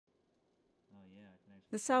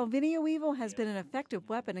The salvinia weevil has been an effective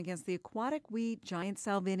weapon against the aquatic weed giant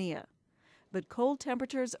salvinia. But cold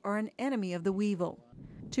temperatures are an enemy of the weevil.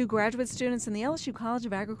 2 graduate students in the LSU College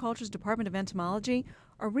of Agriculture's Department of Entomology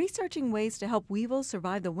are researching ways to help weevils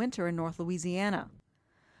survive the winter in North Louisiana.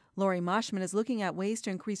 Lori Moshman is looking at ways to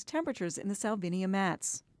increase temperatures in the salvinia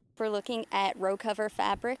mats. We're looking at row cover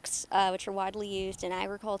fabrics, which are widely used in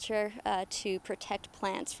agriculture to protect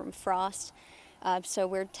plants from frost. So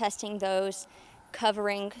we're testing those,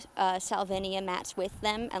 covering salvinia mats with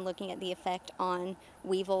them and looking at the effect on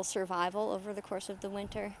weevil survival over the course of the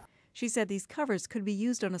winter. She said these covers could be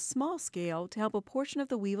used on a small scale to help a portion of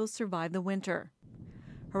the weevils survive the winter.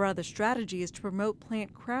 Her other strategy is to promote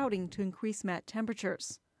plant crowding to increase mat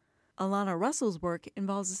temperatures. Alana Russell's work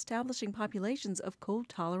involves establishing populations of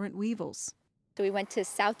cold-tolerant weevils. So we went to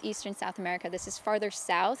southeastern South America. This is farther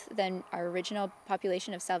south than our original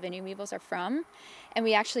population of salvinia weevils are from. And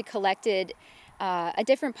we actually collected a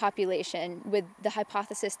different population with the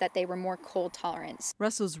hypothesis that they were more cold tolerant.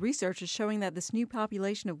 Russell's research is showing that this new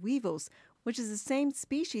population of weevils, which is the same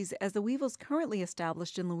species as the weevils currently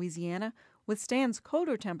established in Louisiana, withstands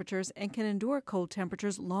colder temperatures and can endure cold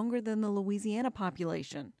temperatures longer than the Louisiana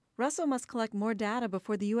population. Russell must collect more data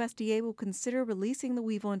before the USDA will consider releasing the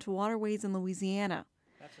weevil into waterways in Louisiana.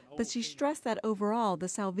 But she stressed that overall, the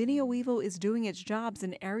salvinia weevil is doing its jobs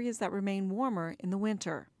in areas that remain warmer in the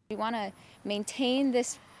winter. We want to maintain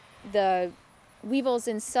the weevils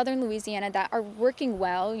in southern Louisiana that are working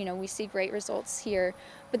well. You know, we see great results here.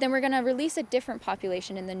 But then we're going to release a different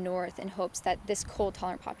population in the north in hopes that this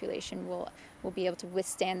cold-tolerant population will be able to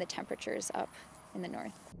withstand the temperatures up in the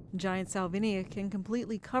north. Giant salvinia can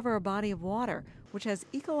completely cover a body of water, which has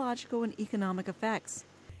ecological and economic effects.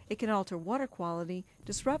 It can alter water quality,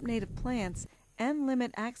 disrupt native plants, and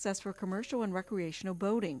limit access for commercial and recreational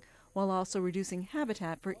boating, while also reducing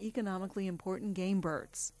habitat for economically important game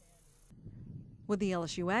birds. With the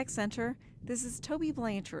LSU AgCenter, this is Tobie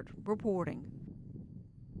Blanchard reporting.